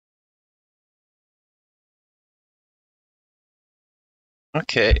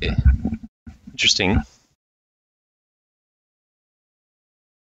Okay, interesting.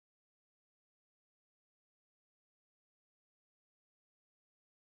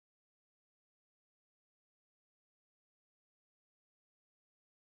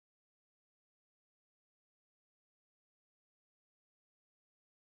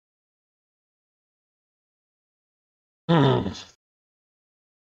 Hmm.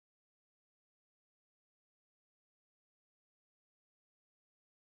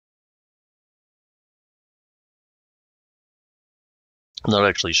 I'm not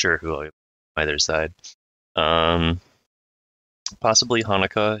actually sure who I either side. Um, Possibly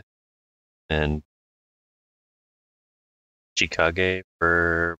Hanukkah and Chikage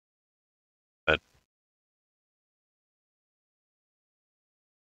for, but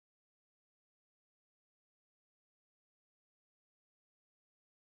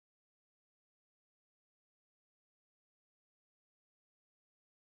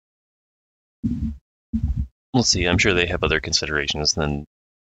we'll see. I'm sure they have other considerations than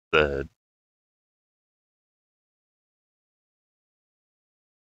the.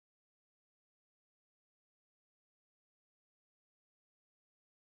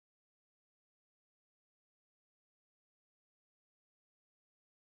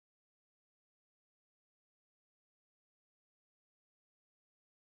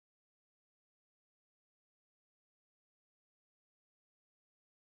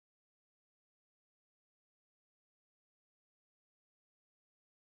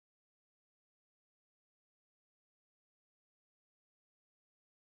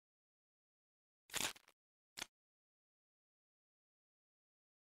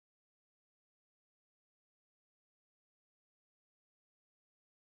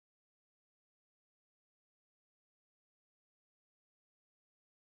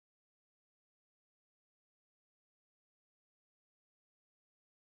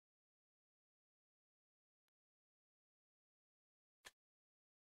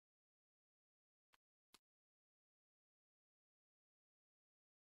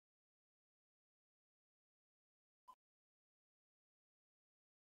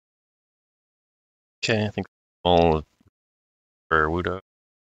 Okay, I think all for woodo.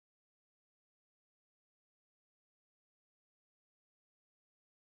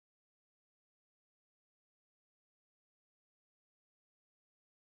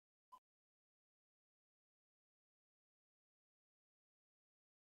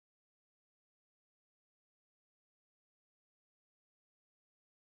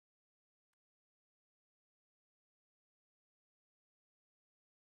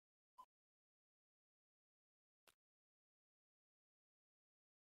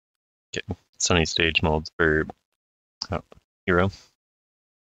 Okay, sunny stage molds for hero.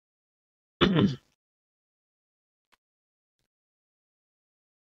 Okay,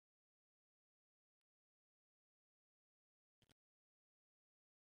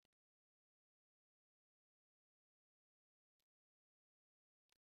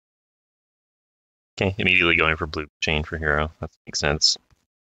 immediately going for blue chain for hero. That makes sense.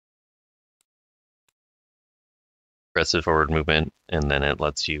 Aggressive forward movement, and then it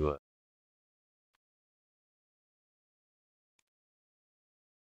lets you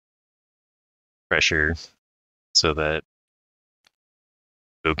pressure so that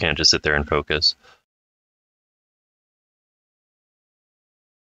you can't just sit there and focus.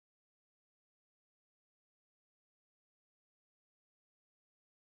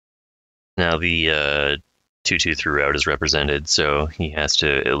 Now the 2/2 throughout is represented, so he has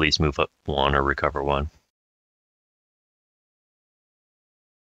to at least move up one or recover one.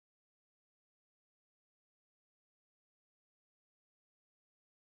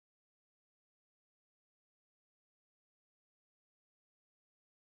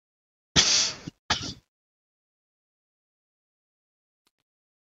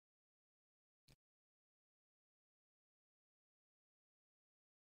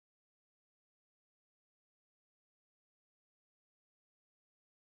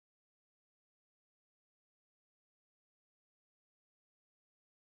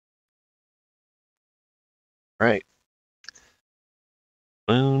 Right.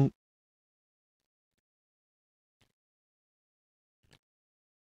 Moon.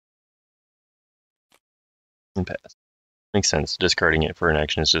 And pass. Makes sense. Discarding it for an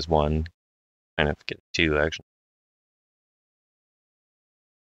action is just one. Kind of get two action.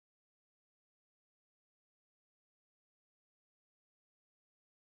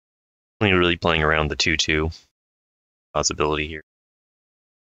 Only really playing around the 2/2 possibility here.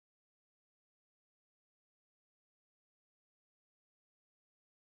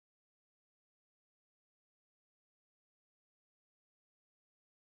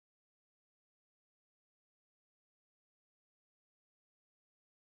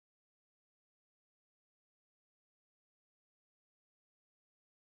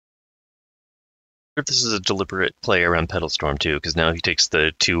 If this is a deliberate play around Petal Storm too, because now if he takes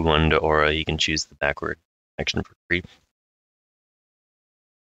the 2/1 to Aura, he can choose the backward action for free.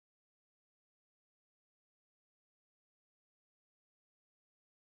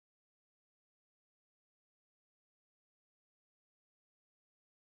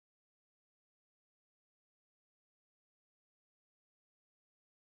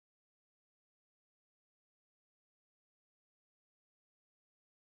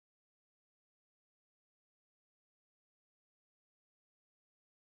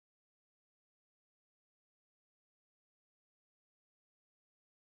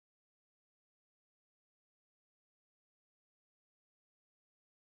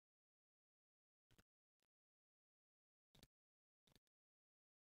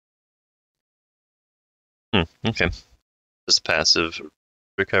 Okay. Just passive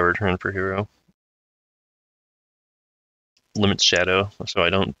recover turn for hero. Limits shadow, so I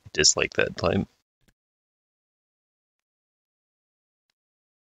don't dislike that type.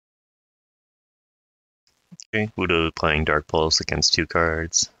 Okay, woodo playing Dark Pulse against 2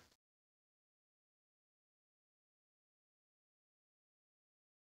 cards.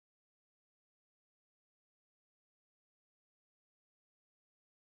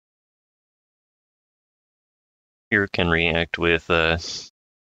 Here can react with Song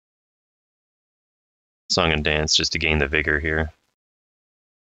and Dance just to gain the vigor here.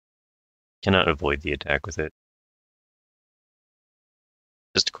 Cannot avoid the attack with it.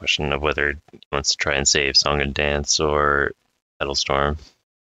 Just a question of whether he wants to try and save Song and Dance or Petal Storm.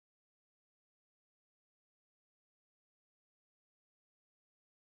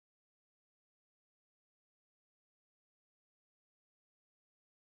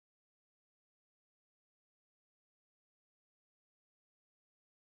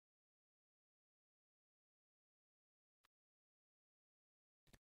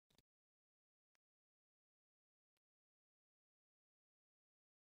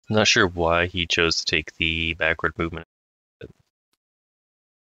 I'm not sure why he chose to take the backward movement. But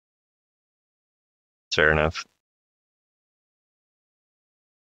it's fair enough.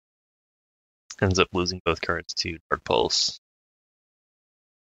 Ends up losing both cards to Dark Pulse.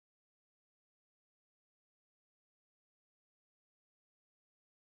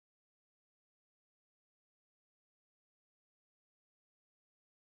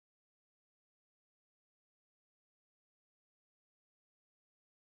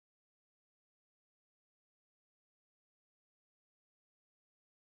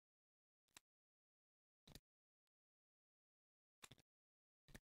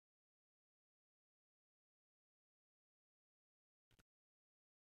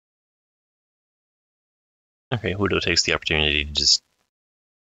 Okay, woodo takes the opportunity to just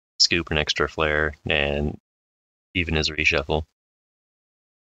scoop an extra flare and even his reshuffle.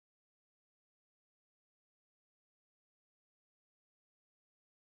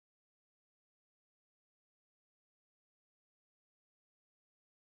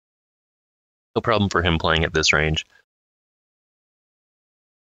 No problem for him playing at this range.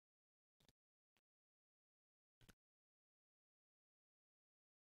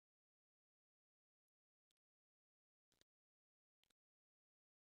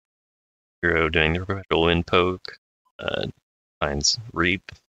 Hero doing the perpetual wind poke. Finds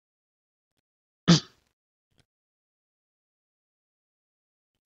Reap.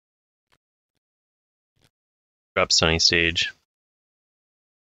 Drops Sunny Stage.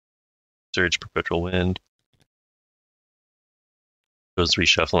 Surge Perpetual Wind. Goes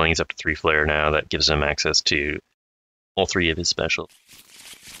reshuffling. He's up to 3 flare now. That gives him access to all 3 of his specials.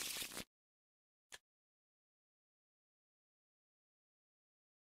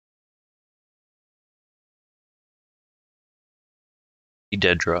 He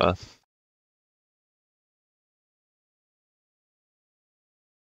dead draw.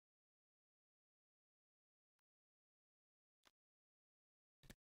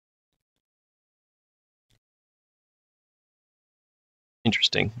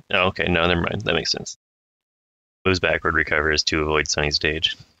 Interesting. Oh, okay, no, never mind. That makes sense. Moves backward, recovers to avoid Sunny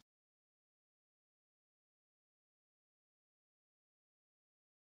Stage.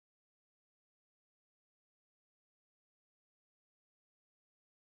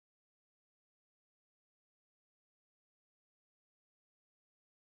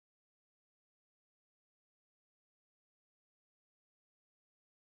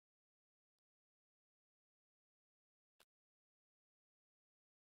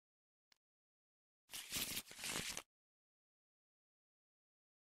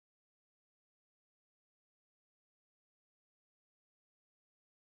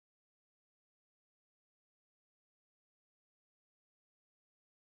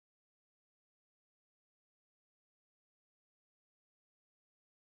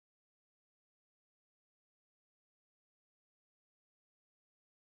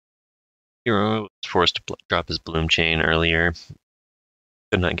 Hero was forced to drop his Bloom Chain earlier.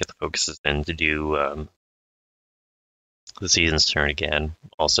 Could not get the focuses in to do the Season's Turn again.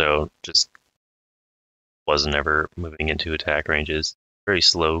 Also, just wasn't ever moving into attack ranges. Very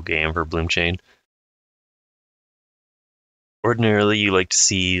slow game for Bloom Chain. Ordinarily, you like to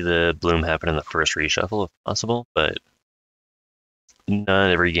see the Bloom happen in the first reshuffle if possible, but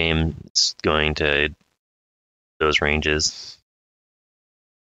not every game is going to those ranges.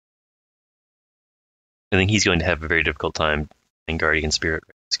 I think he's going to have a very difficult time in Guardian Spirit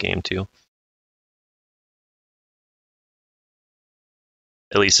this game too.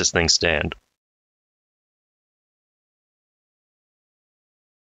 At least as things stand.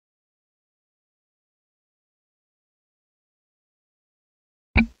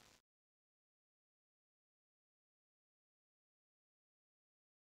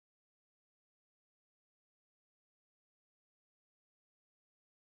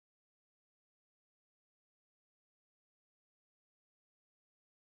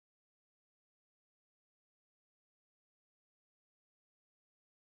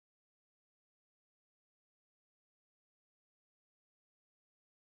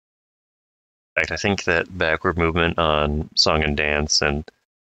 In fact, I think that backward movement on Song and Dance and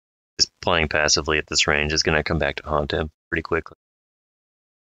just playing passively at this range is going to come back to haunt him pretty quickly.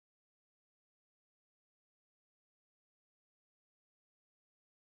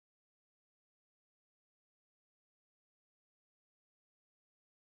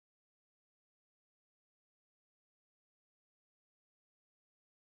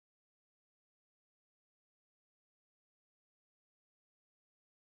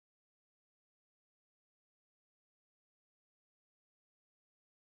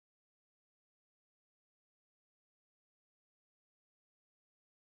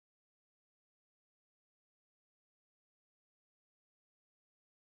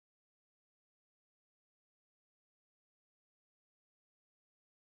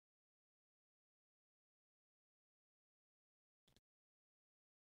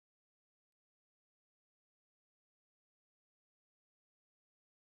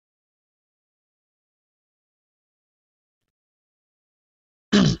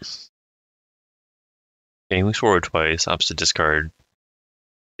 Okay, we forward twice, opposite discard,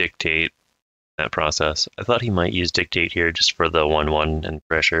 Dictate, that process. I thought he might use Dictate here just for the 1-1 and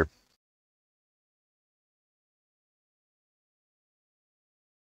pressure.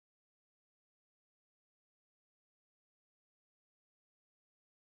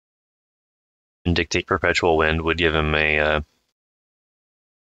 And Dictate Perpetual Wind would give him a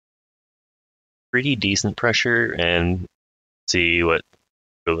pretty decent pressure and see what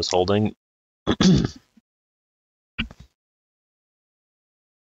it was holding.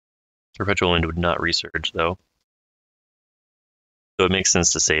 Perpetual Wind would not resurge, though. So it makes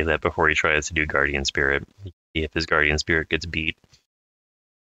sense to save that before he tries to do Guardian Spirit, if his Guardian Spirit gets beat.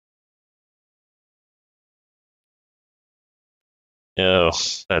 Oh,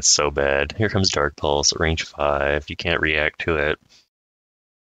 that's so bad. Here comes Dark Pulse at range 5. You can't react to it.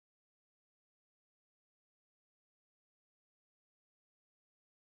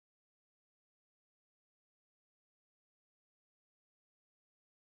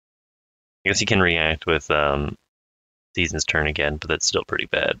 I guess you can react with Season's Turn again, but that's still pretty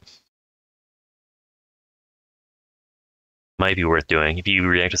bad. Might be worth doing. If you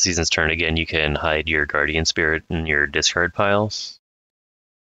react to Season's Turn again, you can hide your Guardian Spirit in your discard pile.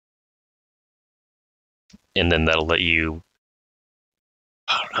 And then that'll let you...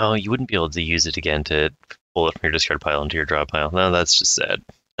 I don't know, you wouldn't be able to use it again to pull it from your discard pile into your draw pile. No, that's just sad.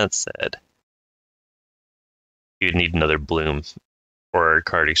 That's sad. You'd need another Bloom or a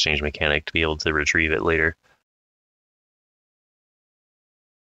card exchange mechanic to be able to retrieve it later.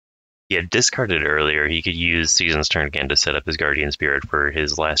 He had discarded earlier. He could use Season's Turn again to set up his Guardian Spirit for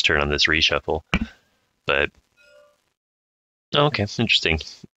his last turn on this reshuffle. But okay, interesting.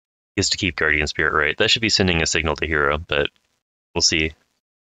 He has to keep Guardian Spirit right. That should be sending a signal to Hero, but we'll see.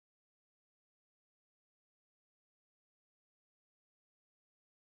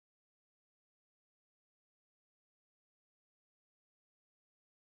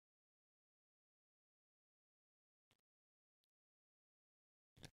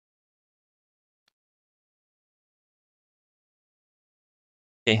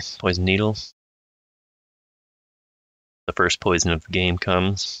 Okay, Poison Needle. The first poison of the game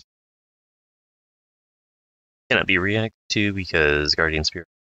comes. Cannot be reacted to because Guardian Spirit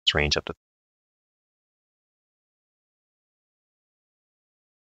is range up to.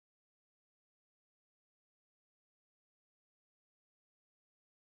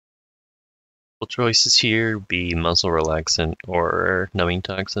 Choices here be Muscle Relaxant or Numbing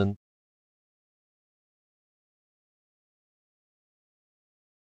Toxin.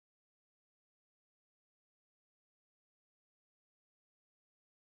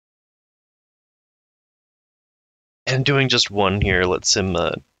 And doing just one here lets him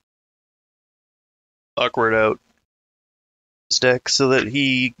awkward out his deck so that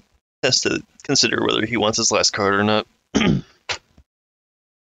he has to consider whether he wants his last card or not.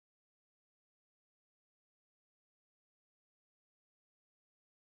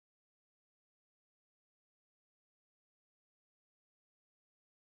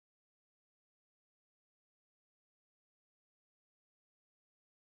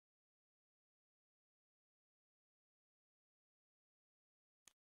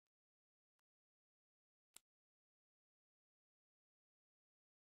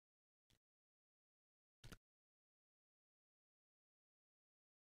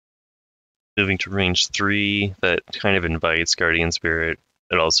 Moving to range 3, that kind of invites Guardian Spirit.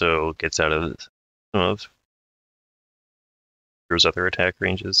 It also gets out of some of Hero's other attack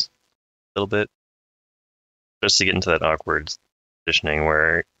ranges a little bit. Just to get into that awkward positioning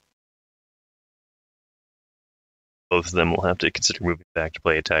where both of them will have to consider moving back to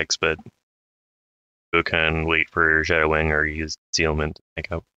play attacks, but who can wait for Shadowing or use Concealment to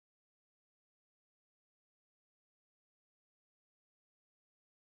make up.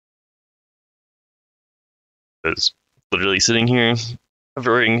 Is literally sitting here,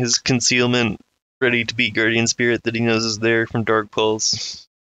 covering his Concealment, ready to beat Guardian Spirit that he knows is there from Dark Pulse.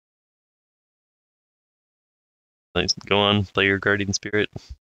 Go on, play your Guardian Spirit.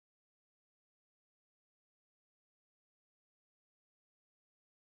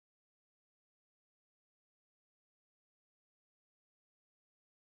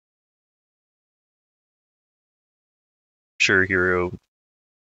 Sure, Hero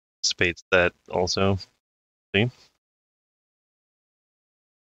anticipates that also. See?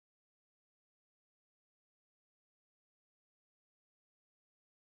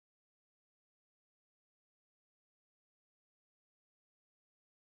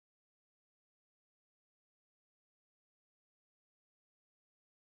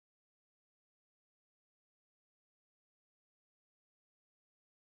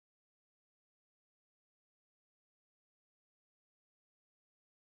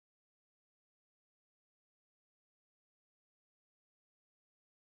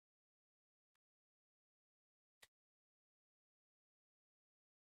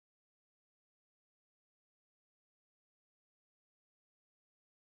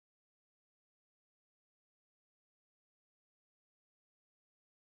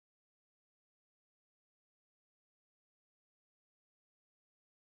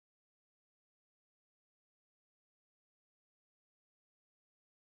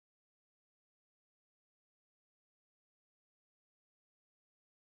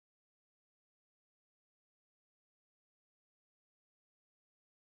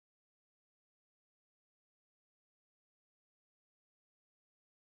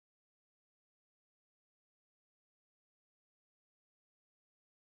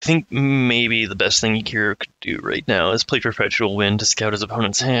 I think maybe the best thing Hero could do right now is play Perpetual Wind to scout his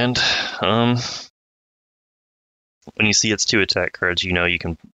opponent's hand. When you see its 2 attack cards, you know you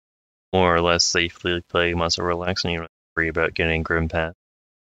can more or less safely play Muscle Relax and you don't have to worry about getting Grim Path. At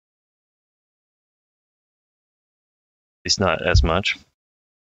least not as much.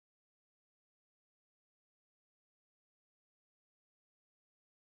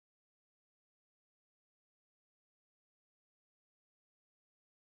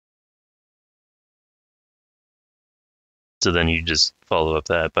 So then you just follow up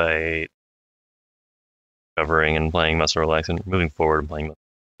that by covering and playing Muscle Relax and moving forward and playing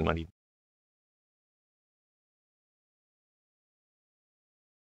Muscle.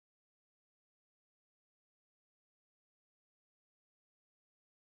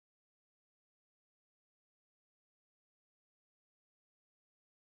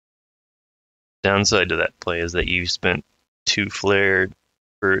 Downside to that play is that you spent 2 flare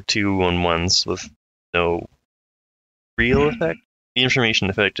for 2 1/1s with no real effect. The information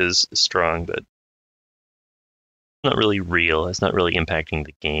effect is strong, but not really real. It's not really impacting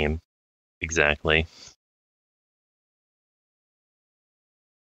the game exactly.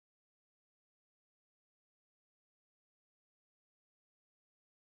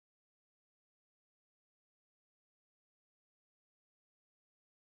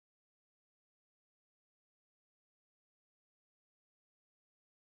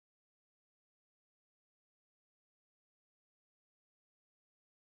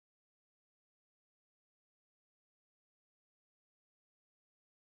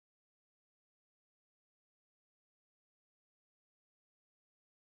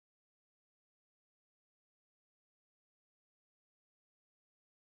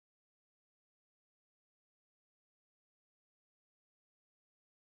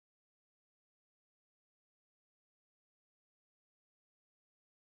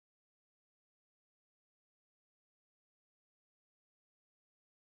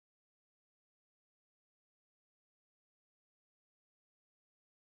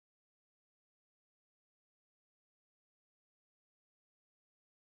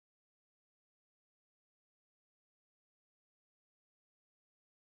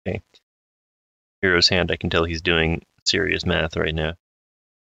 Okay. Hero's Hand, I can tell he's doing serious math right now.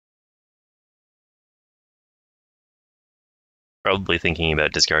 Probably thinking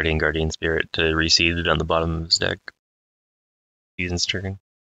about discarding Guardian Spirit to reseed it on the bottom of his deck. Season's turn.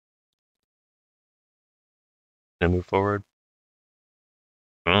 Gonna move forward.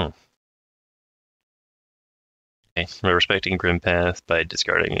 Oh. Okay. We're respecting Grim Path by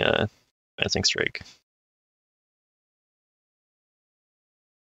discarding Advancing Strike.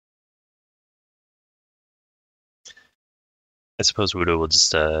 I suppose woodo will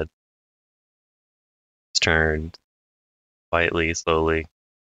just turn quietly, slowly,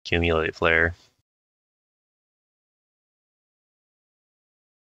 accumulate flare.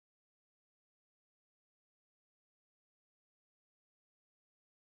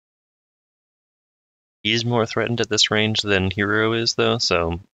 He's more threatened at this range than Hero is, though, so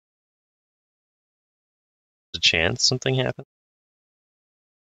there's a chance something happens.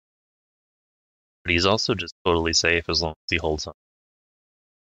 But he's also just totally safe as long as he holds on.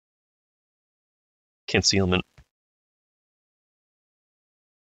 Concealment.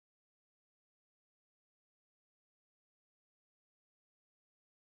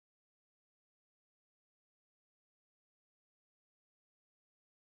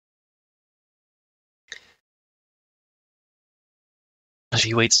 If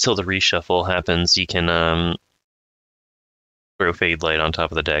he waits till the reshuffle happens, he can throw Fade Light on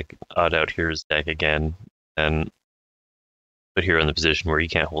top of the deck, odd out Hero's deck again, and put Hero in the position where he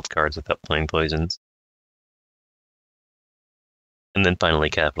can't hold cards without playing poisons. And then finally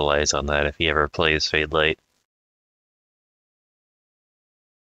capitalize on that if he ever plays Fade Light.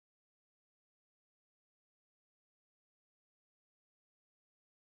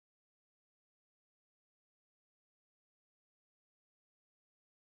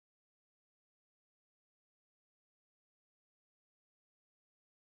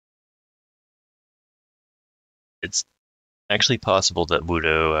 It's actually possible that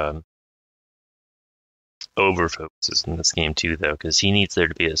woodo over-focuses in this game too, though, because he needs there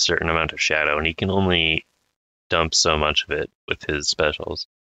to be a certain amount of shadow, and he can only dump so much of it with his specials.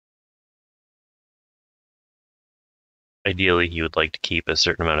 Ideally, he would like to keep a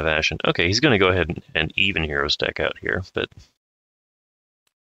certain amount of Ashen. Okay, he's going to go ahead and even Hero's deck out here, but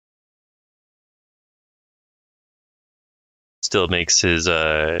still makes his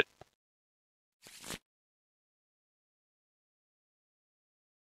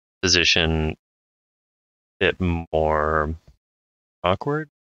position a bit more awkward.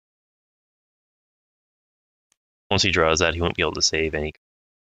 Once he draws that, he won't be able to save any.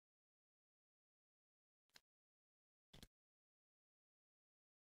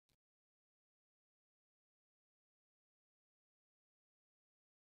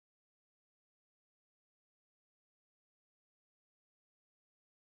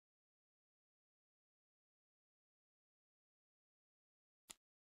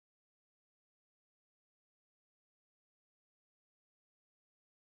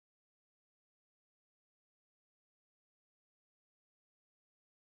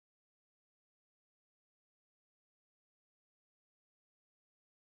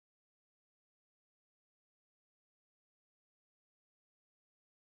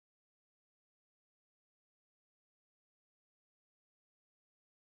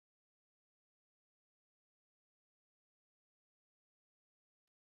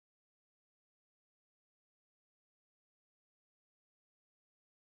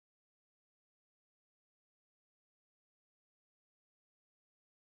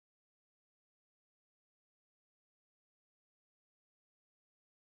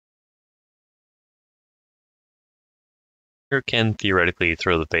 Or can theoretically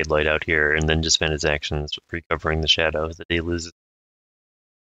throw the Fade Light out here and then just spend his actions recovering the shadow that he loses.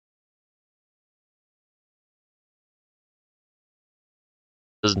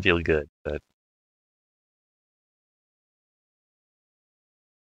 Doesn't feel good, but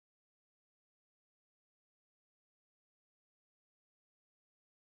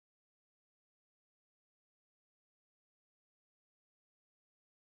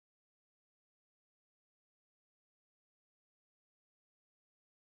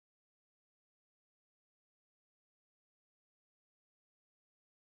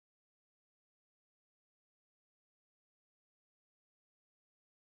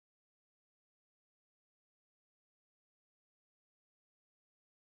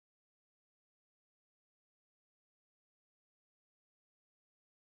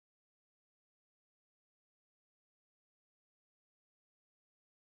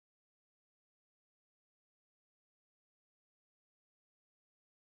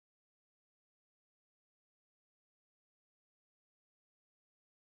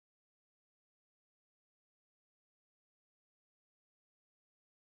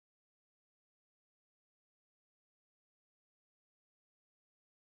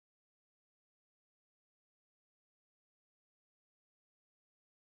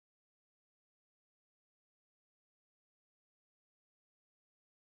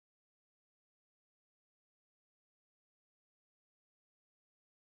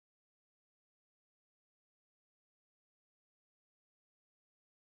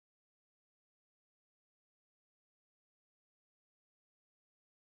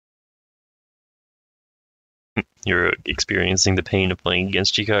You're experiencing the pain of playing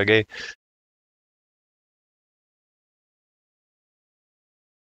against Chikage.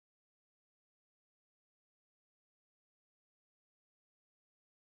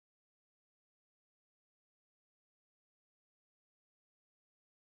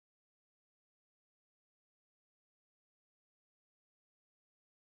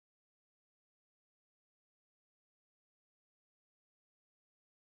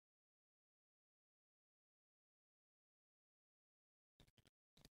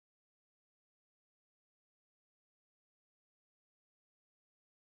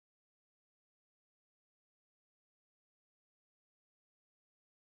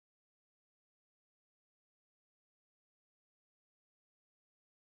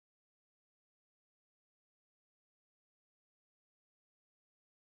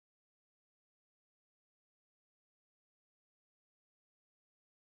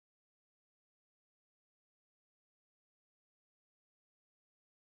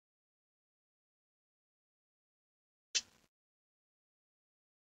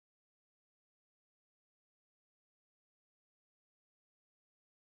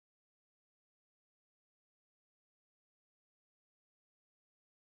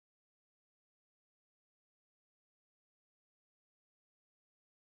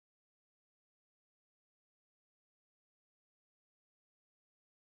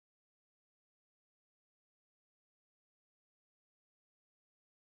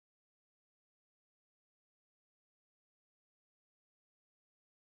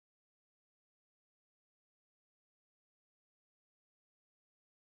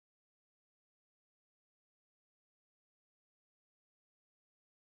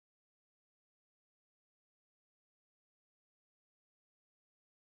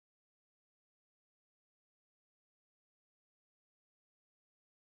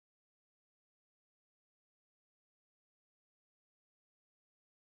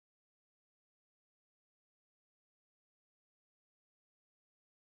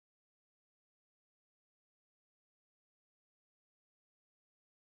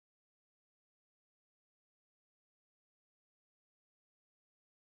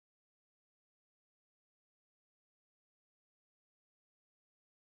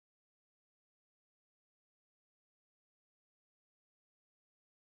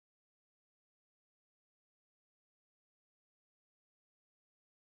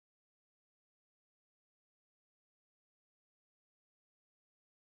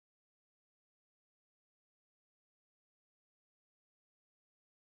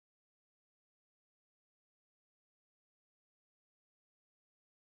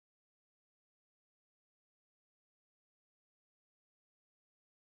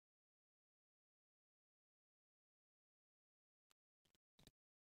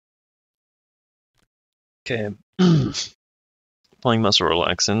 Okay. Playing muscle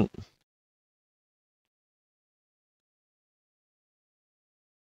relaxant.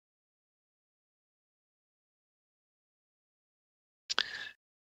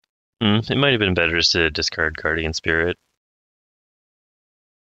 It might have been better just to discard Guardian Spirit.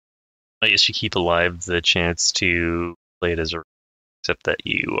 I guess you keep alive the chance to play it as a, except that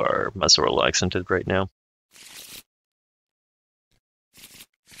you are muscle relaxanted right now.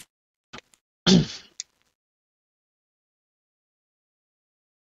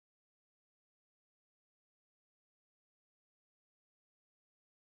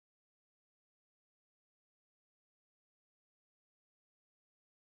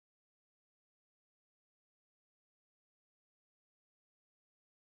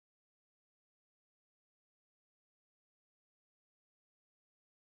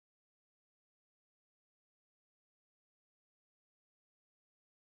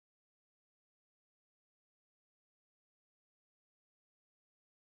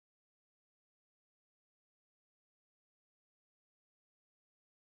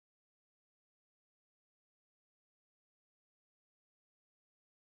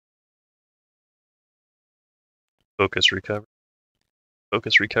 Focus recover.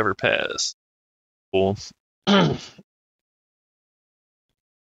 Focus recover pass. Cool.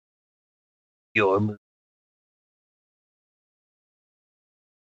 Your move.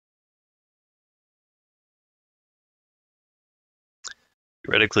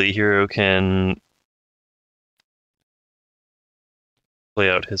 Theoretically, hero can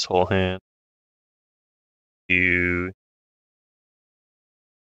play out his whole hand to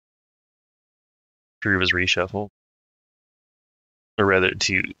prove his reshuffle, or rather,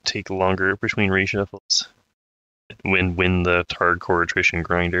 to take longer between reshuffles. Win the hardcore attrition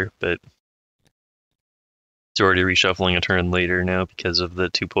grinder, but it's already reshuffling a turn later now because of the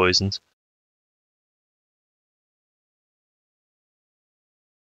 2 poisons.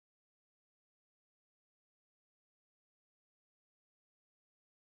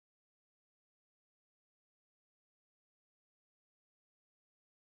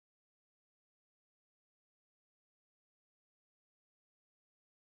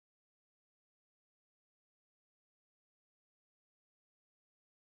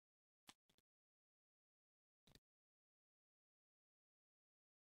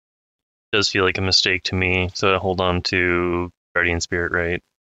 does feel like a mistake to me, so I hold on to Guardian Spirit right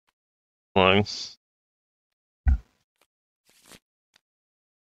long.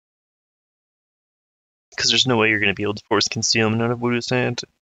 Because there's no way you're going to be able to force concealment out of Woodo's hand.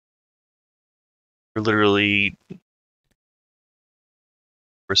 You're literally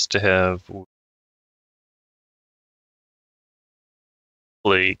forced to have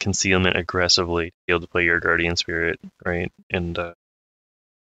play concealment aggressively to be able to play your Guardian Spirit, right? And I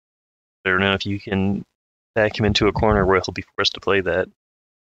don't know if you can back him into a corner where he'll be forced to play that.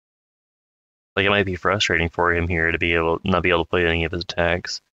 Like, it might be frustrating for him here to not be able to play any of his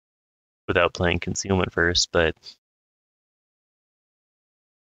attacks without playing concealment first, but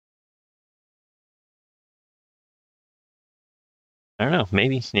I don't know,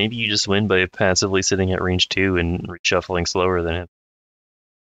 maybe you just win by passively sitting at range 2 and reshuffling slower than him.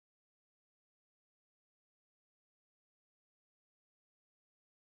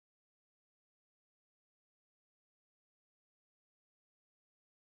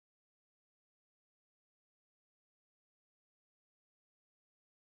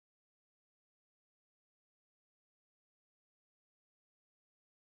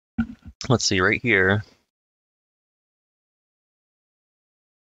 Let's see, right here,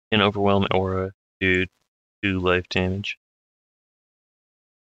 an Overwhelm Aura, do 2 life damage.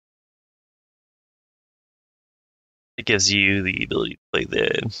 It gives you the ability to play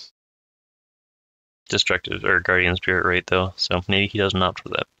the Destructive or Guardian Spirit right, though, so maybe he doesn't opt for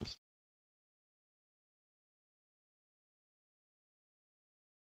that.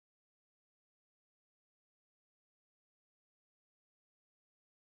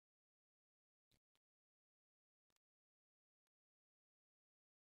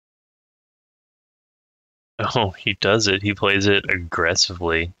 Oh, he does it. He plays it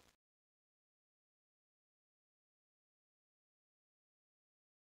aggressively.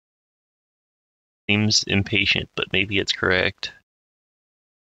 Seems impatient, but maybe it's correct.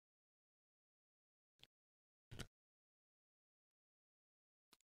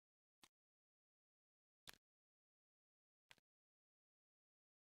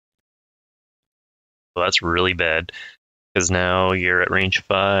 Well, that's really bad, because now you're at range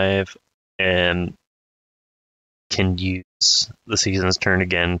 5 and can use the Season's Turn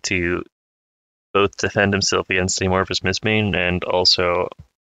again to both defend himself against Amorphous Mistbane and also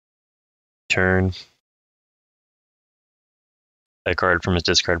turn a card from his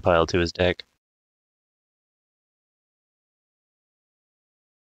discard pile to his deck.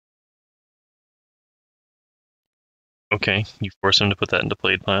 Okay, you force him to put that into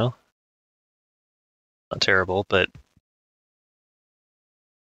played pile. Not terrible, but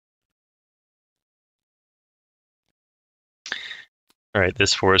alright,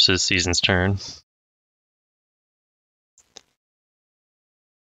 this forces Season's Turn.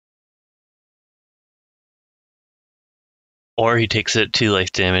 Or he takes it 2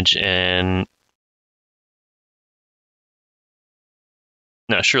 life damage and...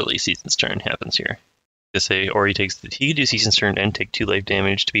 No, surely Season's Turn happens here. To say, or he could do Season's Turn and take 2 life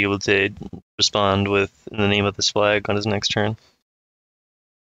damage to be able to respond with in the name of this flag on his next turn.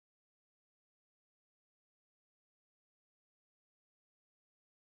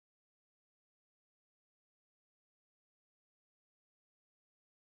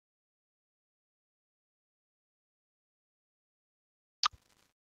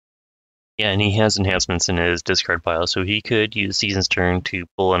 Yeah, and he has enhancements in his discard pile, so he could use Season's Turn to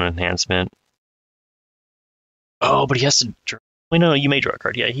pull an enhancement. Oh, but he has to draw. Wait, no, you may draw a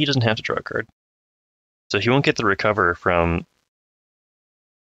card. Yeah, he doesn't have to draw a card. So he won't get the recover from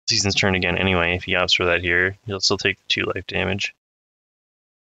Season's Turn again anyway if he opts for that here. He'll still take 2 life damage.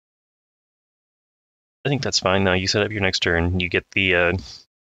 I think that's fine, though. You set up your next turn, you get the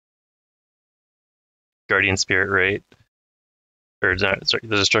Guardian Spirit right. Or sorry,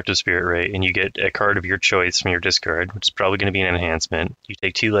 the Destructive Spirit right, and you get a card of your choice from your discard, which is probably going to be an enhancement. You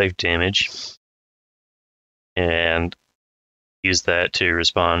take 2 life damage, and use that to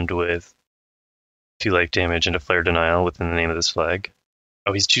respond with 2 life damage and a Flare Denial within the name of this flag.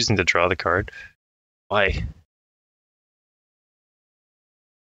 Oh, he's choosing to draw the card? Why?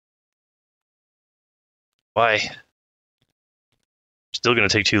 Why? You're still going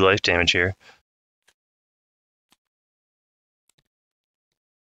to take 2 life damage here.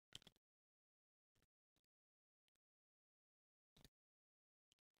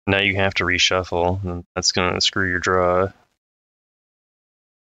 Now you have to reshuffle, and that's going to screw your draw.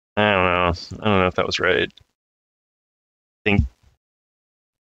 I don't know. I don't know if that was right. I think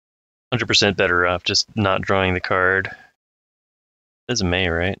 100% better off just not drawing the card. It's a May,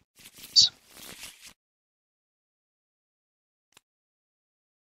 right?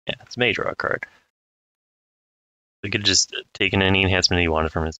 Yeah, This may draw a card. We could have just taken any enhancement he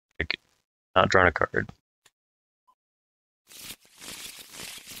wanted from his deck, not drawn a card.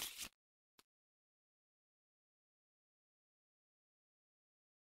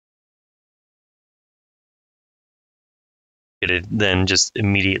 It then just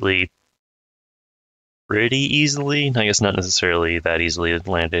immediately, pretty easily, I guess not necessarily that easily,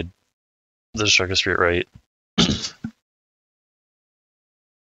 landed the Destructive Spirit right.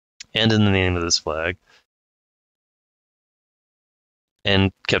 And in the name of this flag.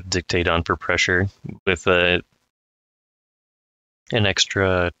 And kept Dictate on for pressure with an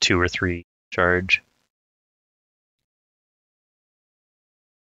extra 2 or 3 charge.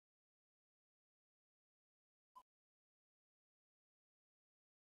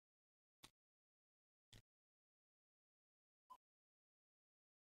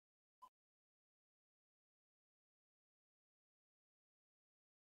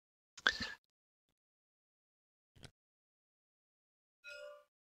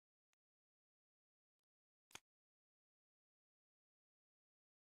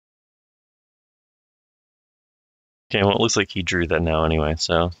 Okay, well, it looks like he drew that now anyway,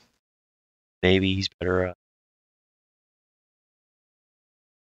 so maybe he's better off.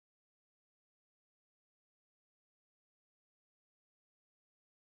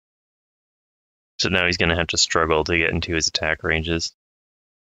 So now he's going to have to struggle to get into his attack ranges.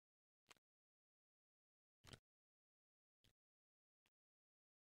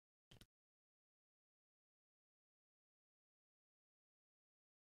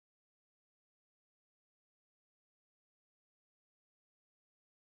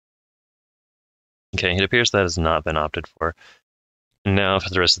 Okay, it appears that has not been opted for. Now for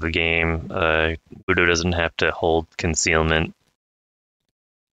the rest of the game, woodo doesn't have to hold concealment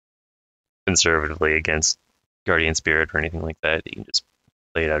conservatively against Guardian Spirit or anything like that. He can just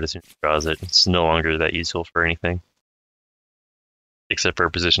play it out as soon as he draws it. It's no longer that useful for anything, except for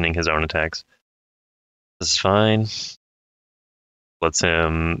positioning his own attacks. This is fine. Lets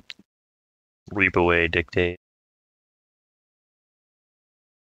him reap away Dictate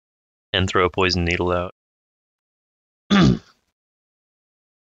and throw a Poison Needle out.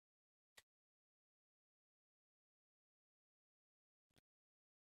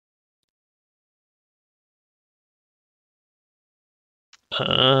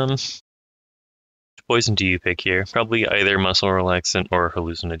 Which poison do you pick here? Probably either muscle relaxant or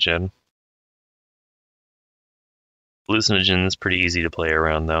hallucinogen. Hallucinogen is pretty easy to play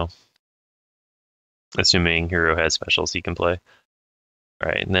around, though. Assuming hero has specials he can play.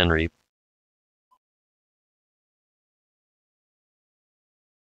 Alright, and then reap.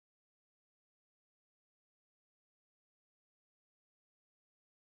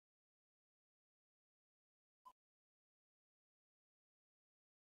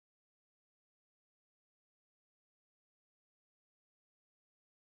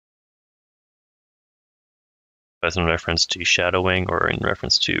 As in reference to Shadowing or in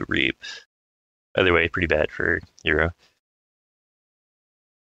reference to reap. Either way, pretty bad for hero.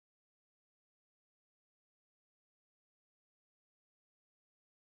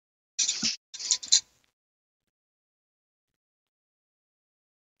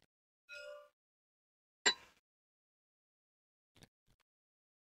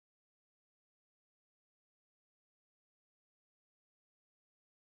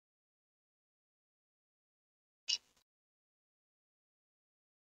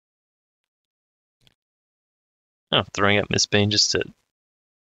 Oh, throwing up Mistbane just to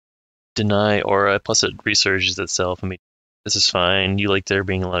deny aura, plus it resurges itself. I mean, this is fine. You like there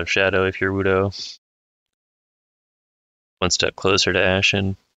being a lot of shadow if you're woodo. One step closer to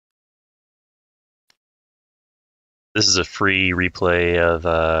Ashen. This is a free replay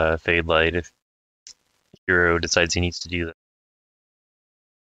of Fade Light if hero decides he needs to do that.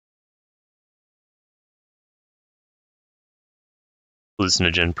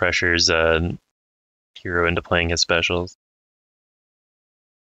 Hallucinogen pressures hero into playing his specials.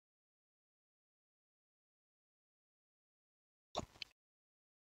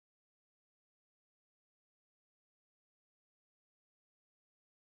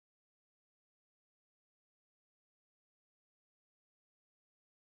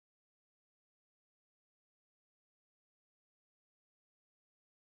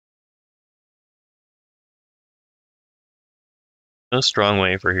 No strong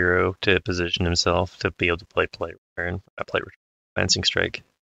way for hero to position himself to be able to play Advancing Strike,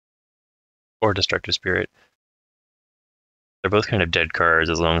 or Destructive Spirit. They're both kind of dead cards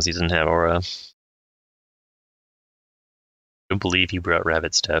as long as he doesn't have aura. I don't believe he brought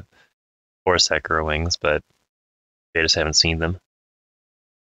Rabbit Step or Sakura Wings, but I just haven't seen them.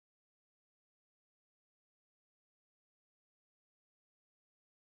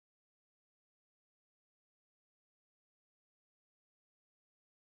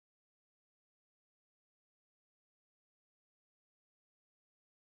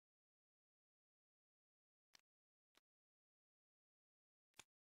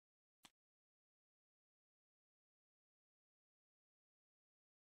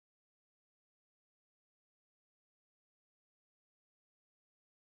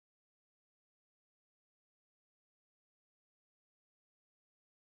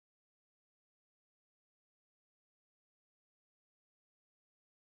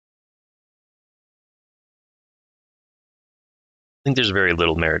 think there's very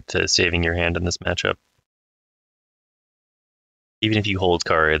little merit to saving your hand in this matchup. Even if you hold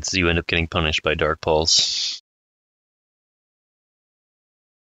cards, you end up getting punished by Dark Pulse.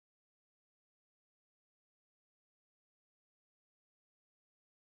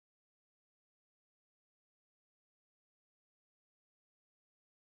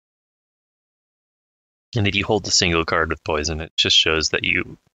 And if you hold a single card with poison, it just shows that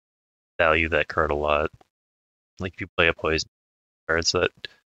you value that card a lot. Like if you play a poison card, so that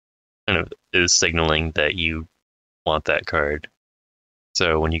kind of is signaling that you want that card.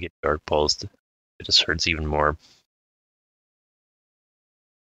 So when you get Dark Pulsed, it just hurts even more.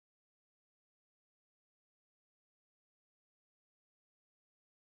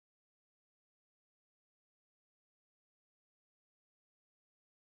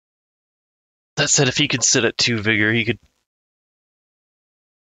 That said, if he could sit at 2 vigor, he could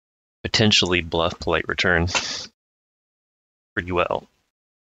potentially bluff Polite Return pretty well.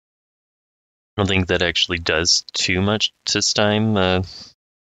 I don't think that actually does too much to stymie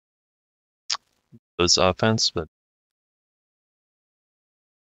those offense, but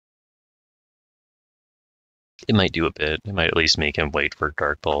it might do a bit. It might at least make him wait for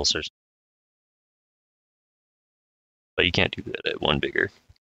Dark Pulse or something. But you can't do that at 1 vigor.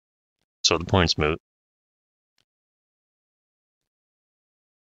 So the point's moot.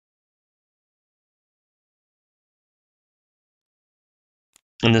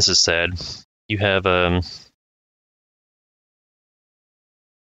 And this is sad. You have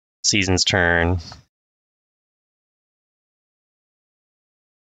Season's Turn,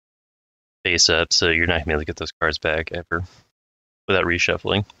 face up, so you're not going to be able to get those cards back ever without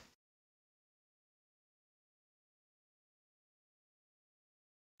reshuffling.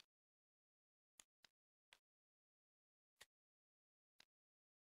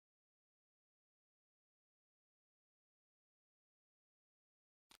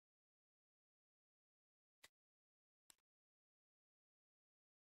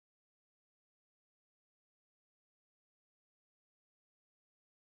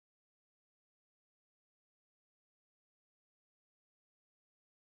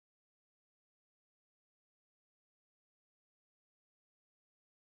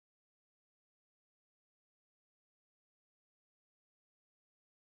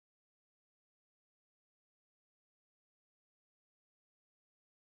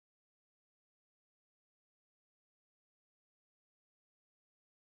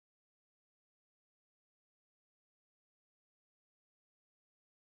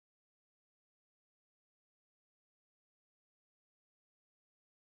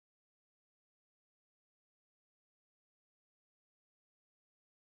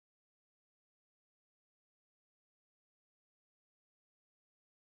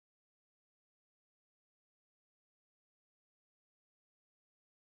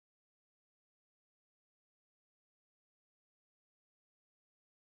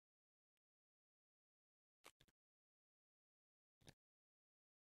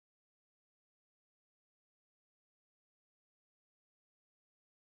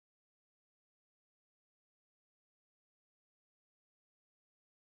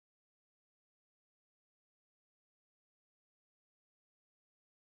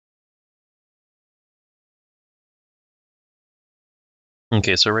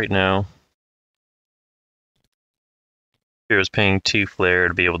 Okay, so right now, Hero's paying 2 flare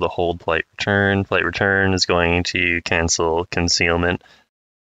to be able to hold Polite Return. Polite Return is going to cancel Concealment.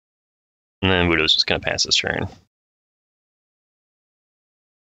 And then Woodo's just going to pass his turn.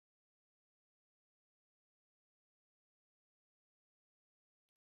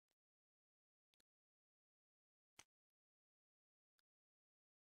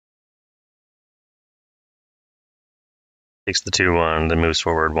 Takes the 2-1, then moves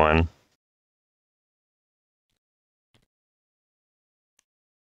forward 1.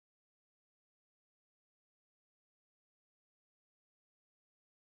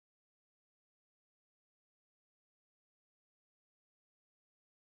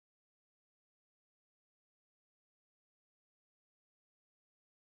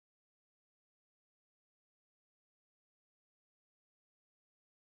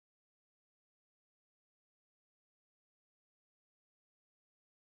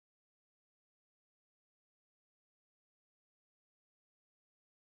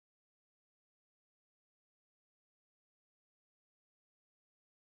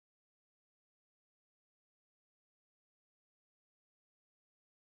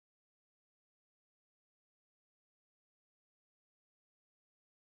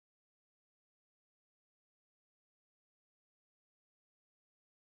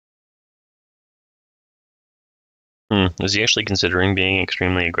 Is he actually considering being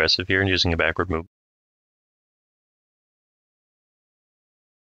extremely aggressive here and using a backward move?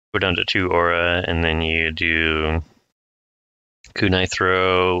 Go down to 2 aura, and then you do kunai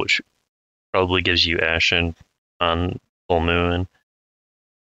throw, which probably gives you Ashen on full moon.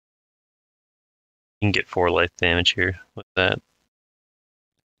 You can get 4 life damage here with that.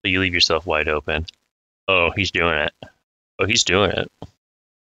 But you leave yourself wide open. Oh, he's doing it. Oh, he's doing it.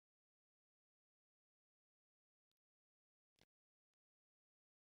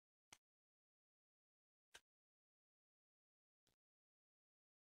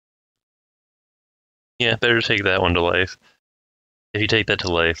 Yeah, better take that one to life. If you take that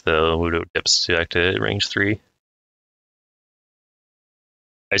to life, the woodo dips back to range 3.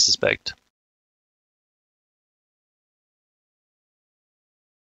 I suspect.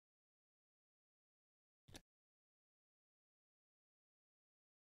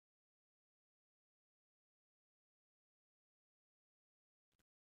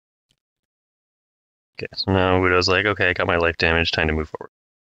 Okay, so now woodo's like, okay, I got my life damage, time to move forward.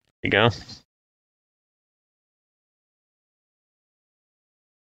 There you go.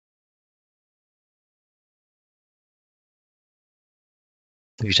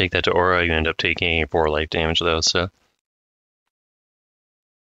 If you take that to aura, you end up taking 4 life damage though, so.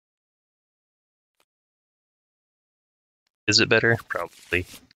 Is it better? Probably.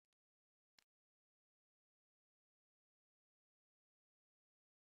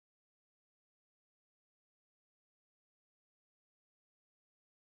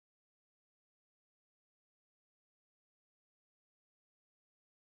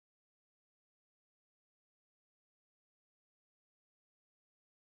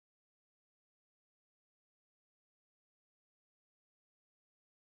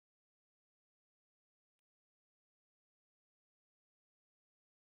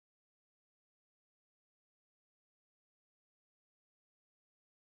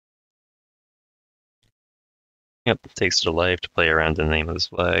 Yep, takes it to life to play around the name of this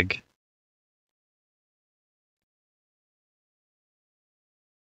flag.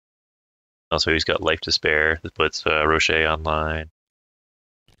 Also, he's got life to spare. That puts Rocher online.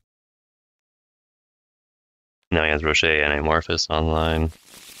 Now he has Rocher and Amorphous online.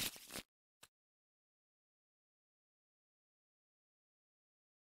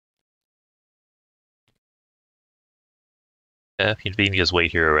 Yeah, he'd be his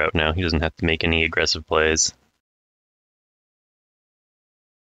weight hero route now. He doesn't have to make any aggressive plays.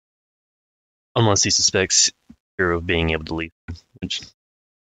 Unless he suspects hero being able to lead him, which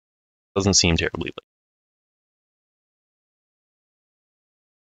doesn't seem terribly likely.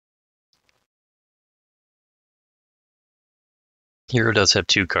 Hero does have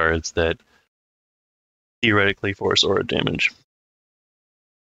 2 cards that theoretically force aura damage.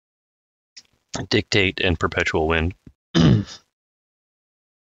 Dictate and Perpetual Wind.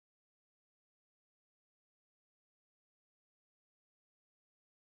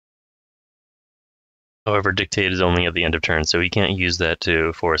 However, Dictate is only at the end of turn, so he can't use that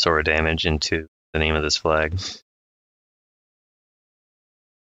to force aura damage into the name of this flag.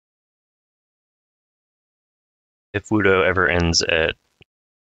 If Woodo ever ends at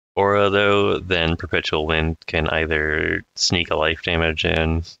aura, though, then Perpetual Wind can either sneak a life damage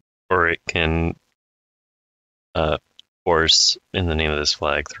in, or it can force in the name of this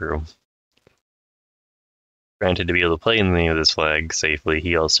flag through. Granted, to be able to play in the name of this flag safely,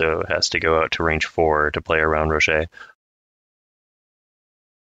 he also has to go out to range 4 to play around Rocher.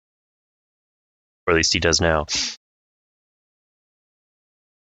 Or at least he does now.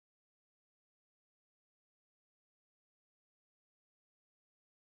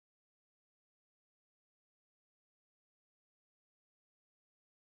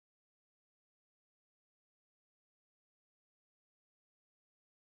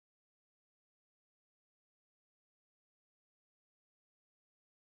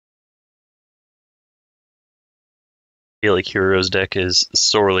 I feel like Hero's deck is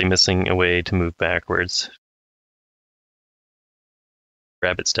sorely missing a way to move backwards.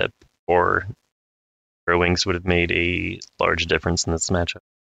 Rabbit Step or Hero Wings would have made a large difference in this matchup,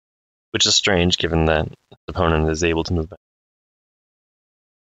 which is strange given that the opponent is able to move back.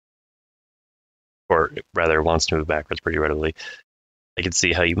 Or rather, wants to move backwards pretty readily. I could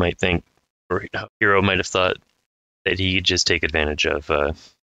see how you might think, or how Hero might have thought that he could just take advantage of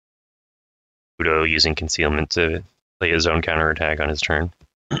Udo using concealment to play his own counterattack on his turn.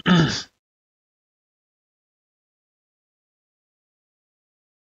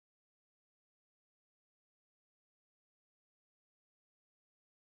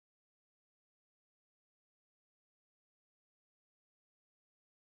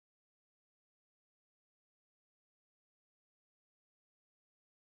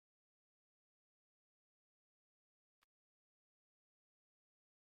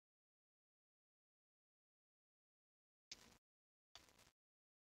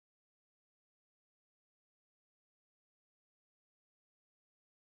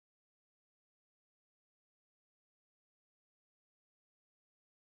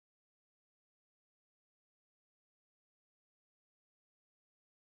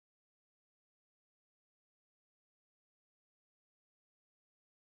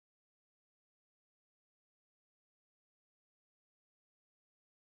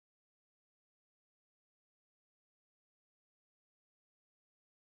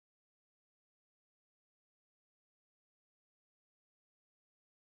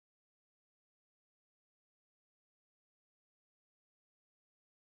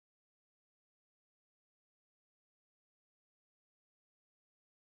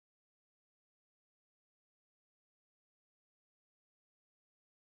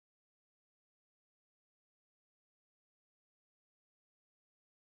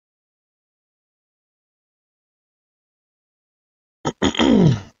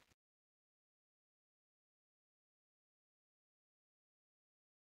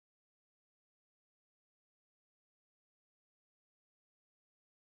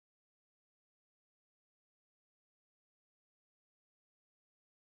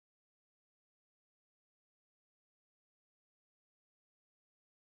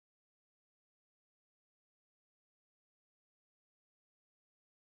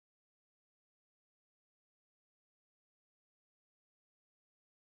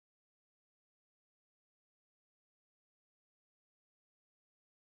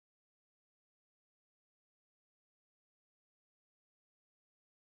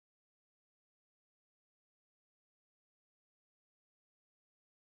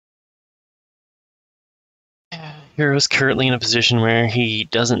 Hero's currently in a position where he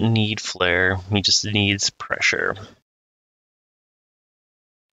doesn't need flare, he just needs pressure.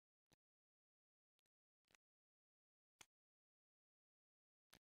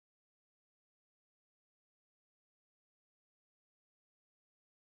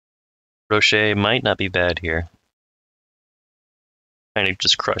 Rocher might not be bad here. Kind of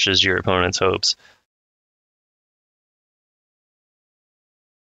just crushes your opponent's hopes.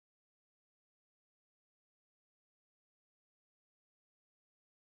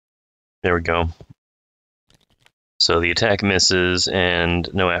 There we go. So the attack misses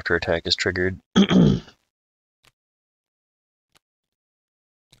and no after attack is triggered.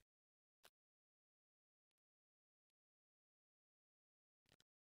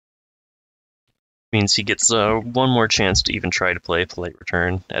 Means he gets one more chance to even try to play Polite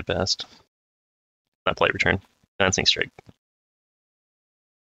Return at best. Not Polite Return, Dancing Strike.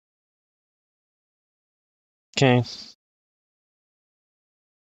 Okay.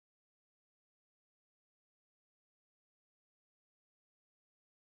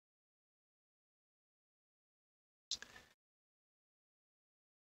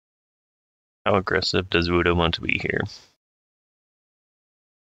 How aggressive does woodo want to be here?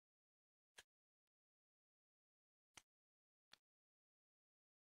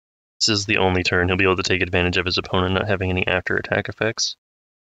 This is the only turn he'll be able to take advantage of his opponent not having any after attack effects.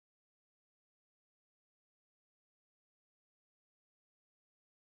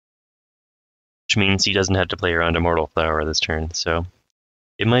 Which means he doesn't have to play around Immortal Flower this turn, so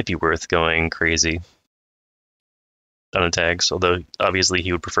it might be worth going crazy on attacks, although obviously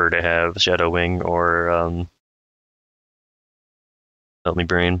he would prefer to have Shadow Wing or help me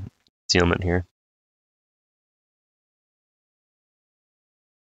brain concealment here.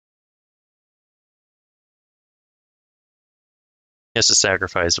 He has to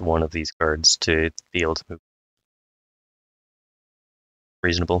sacrifice one of these cards to be able to move.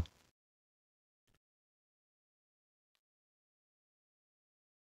 Reasonable.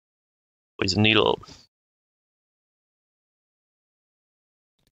 Poison Needle.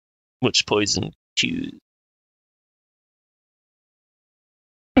 Which poison choose?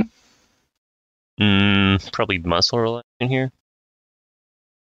 Probably Muscle Relaxation here.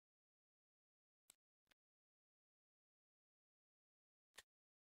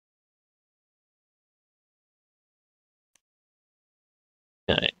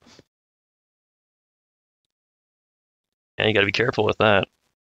 Alright. Yeah, you gotta be careful with that.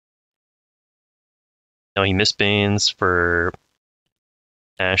 Now he misbanes for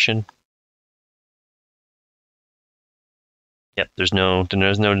Ashen. Yep, there's no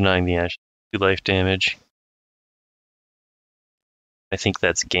denying the Ashen. 2 life damage. I think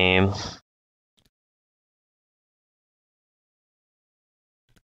that's game.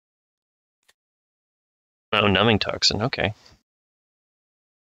 Oh, Numbing Toxin, okay.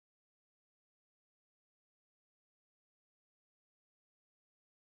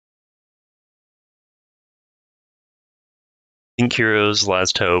 I think Hero's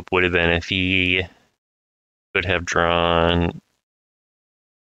last hope would have been if he could have drawn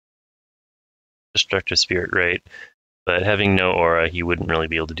Destructive Spirit, right? But having no aura, he wouldn't really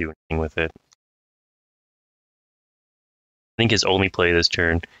be able to do anything with it. I think his only play this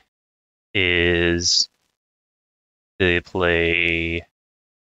turn is to play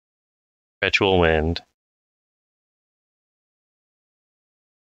Perpetual Wind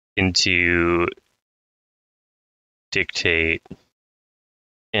into Dictate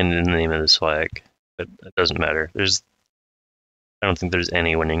and in the name of this flag. But it doesn't matter. I don't think there's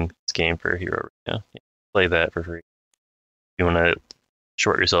any winning this game for a hero right now. Yeah, play that for free. If you want to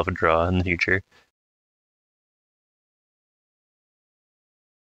short yourself a draw in the future.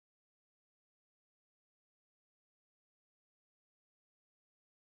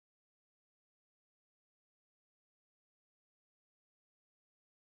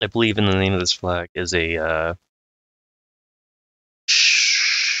 I believe in the name of this flag is a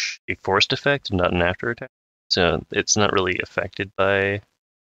a forced effect, not an after attack. So it's not really affected by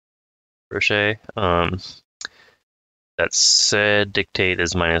Crochet. That said, Dictate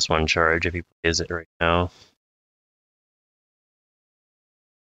is -1 charge if he plays it right now.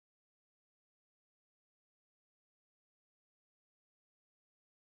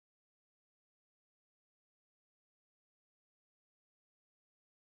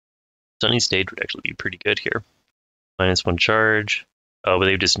 Sunny Stage would actually be pretty good here. -1 charge. Oh, but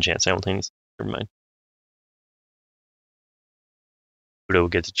they disenchant simultaneously. Never mind. Woodo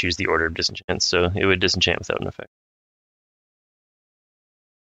would get to choose the order of disenchants, so it would disenchant without an effect.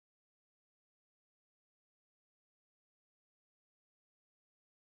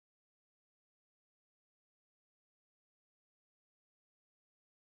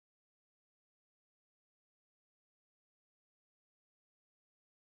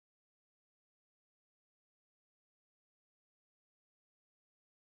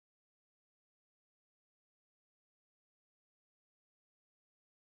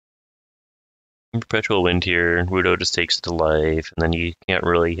 Perpetual Wind here, Woodo just takes it to life, and then you can't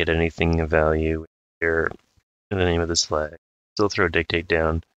really hit anything of value here in the name of this flag. Still throw Dictate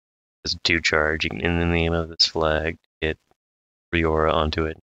down as a 2 charge. You can, in the name of this flag, get Riora onto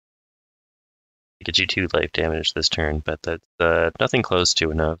it. It gets you 2 life damage this turn, but that's nothing close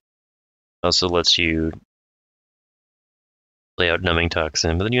to enough. Also lets you lay out Numbing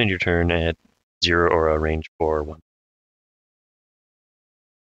Toxin, but then you end your turn at 0 aura, range 4, 1.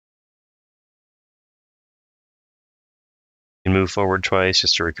 You can move forward twice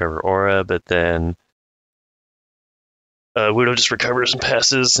just to recover aura, but then Woodo just recovers and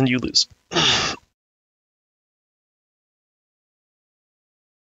passes, and you lose.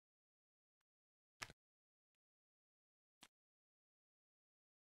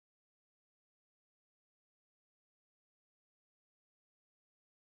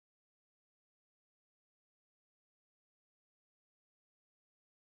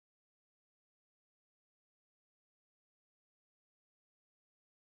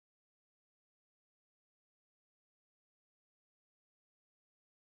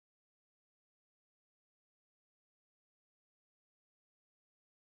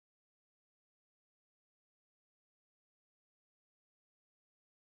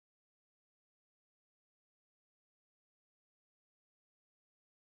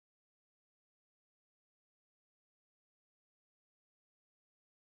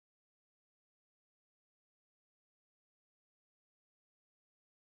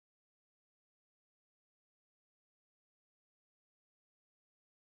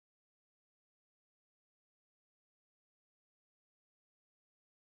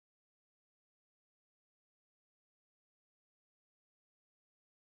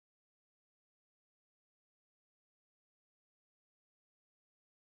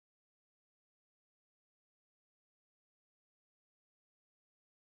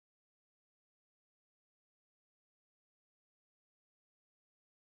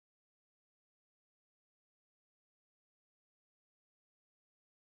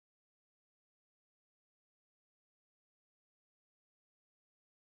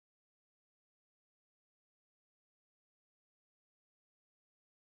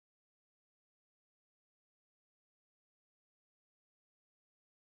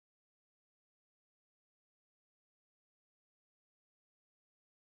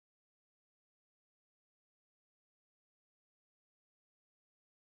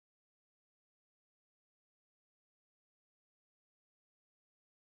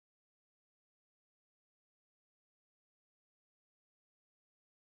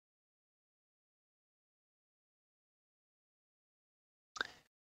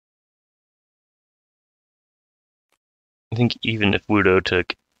 I think even if Woodo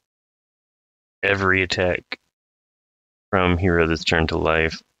took every attack from hero this turn to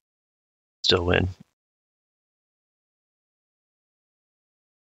life, still win.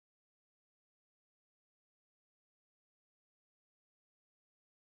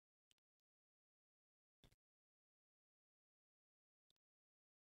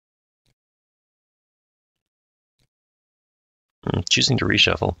 Choosing to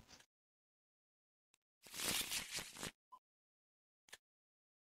reshuffle.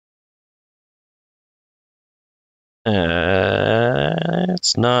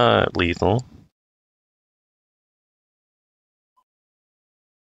 It's not lethal.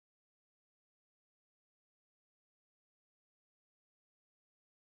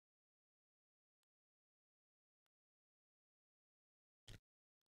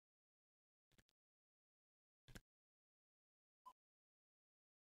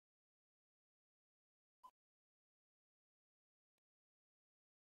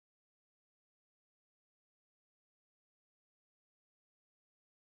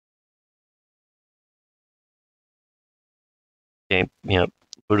 Okay, yep.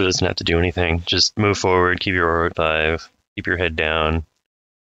 Woodo doesn't have to do anything. Just move forward, keep your aura at 5, keep your head down.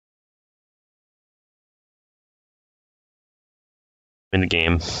 Win the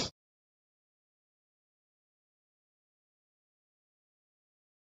game.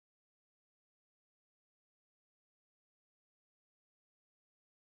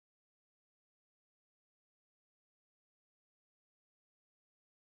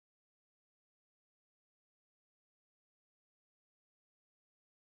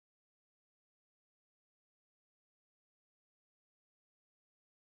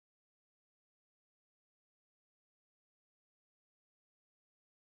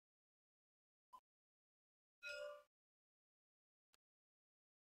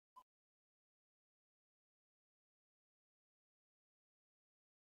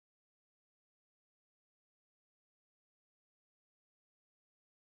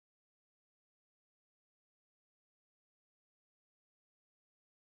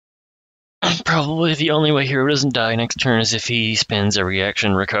 Probably the only way hero doesn't die next turn is if he spends a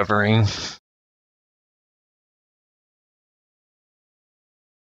reaction recovering.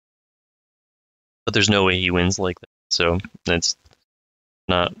 But there's no way he wins like that, so that's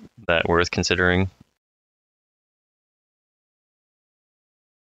not that worth considering.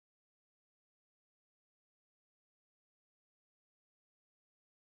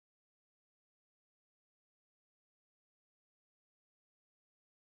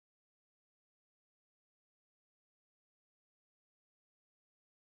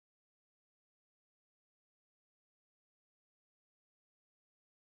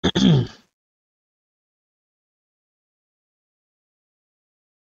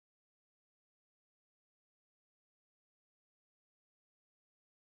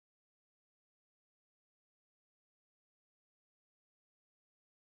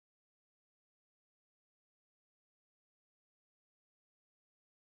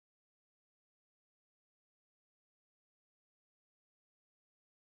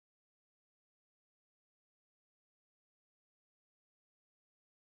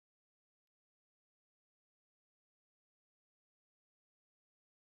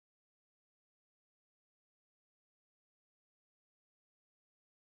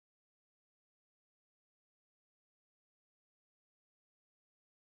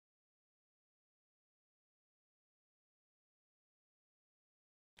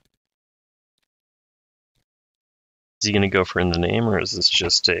 Is he going to go for in the name, or is this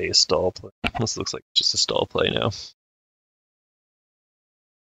just a stall play? This looks like just a stall play now.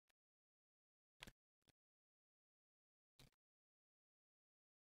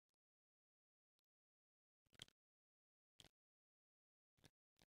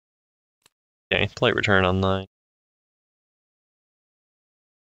 Okay, polite return online.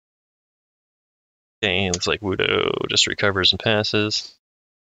 Okay, looks like Woodo just recovers and passes.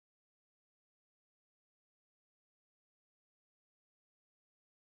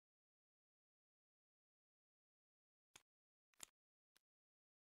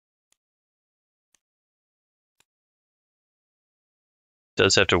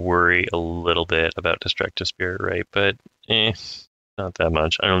 Does have to worry a little bit about Destructive Spirit, right? But not that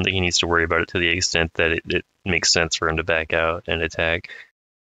much. I don't think he needs to worry about it to the extent that it makes sense for him to back out and attack.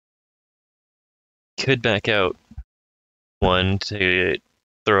 Could back out one to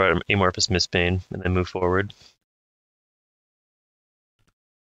throw out Amorphous Mistbane and then move forward.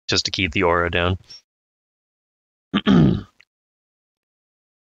 Just to keep the aura down. Yep,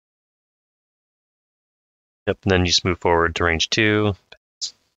 and then you just move forward to range 2.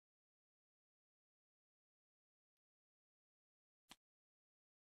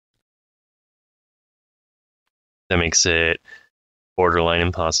 That makes it borderline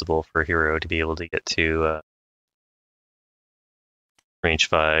impossible for a hero to be able to get to range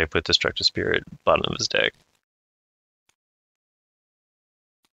 5 with Destructive Spirit bottom of his deck.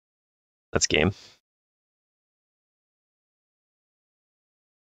 That's game.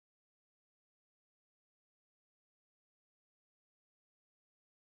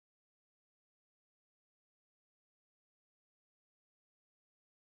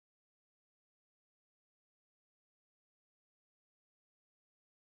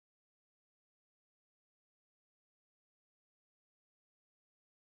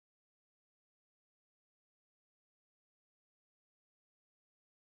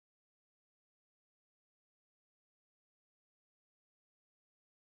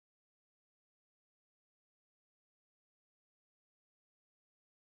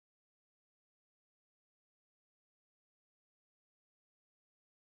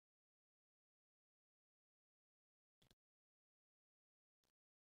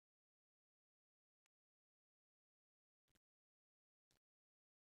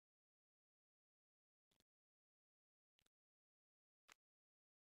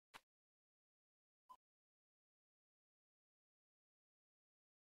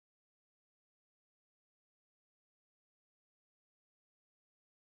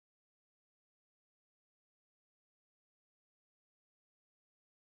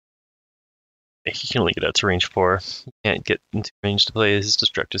 He can only get out to range 4. He can't get into range to play his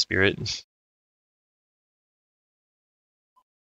Destructive Spirit.